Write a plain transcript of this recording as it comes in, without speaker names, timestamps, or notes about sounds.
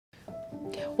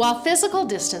While physical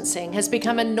distancing has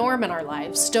become a norm in our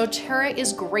lives, doTERRA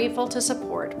is grateful to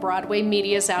support Broadway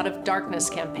Media's Out of Darkness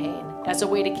campaign as a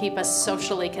way to keep us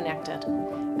socially connected,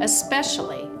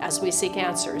 especially as we seek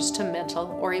answers to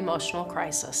mental or emotional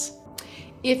crisis.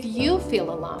 If you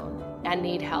feel alone and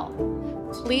need help,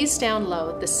 please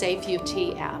download the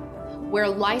SafeUT app, where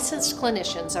licensed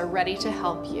clinicians are ready to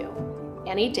help you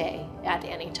any day at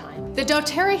any time. The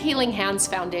doTERRA Healing Hands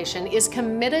Foundation is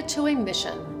committed to a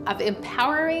mission of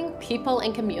empowering people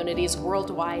and communities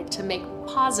worldwide to make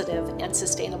positive and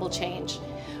sustainable change.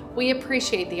 We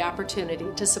appreciate the opportunity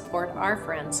to support our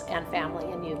friends and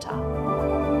family in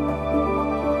Utah.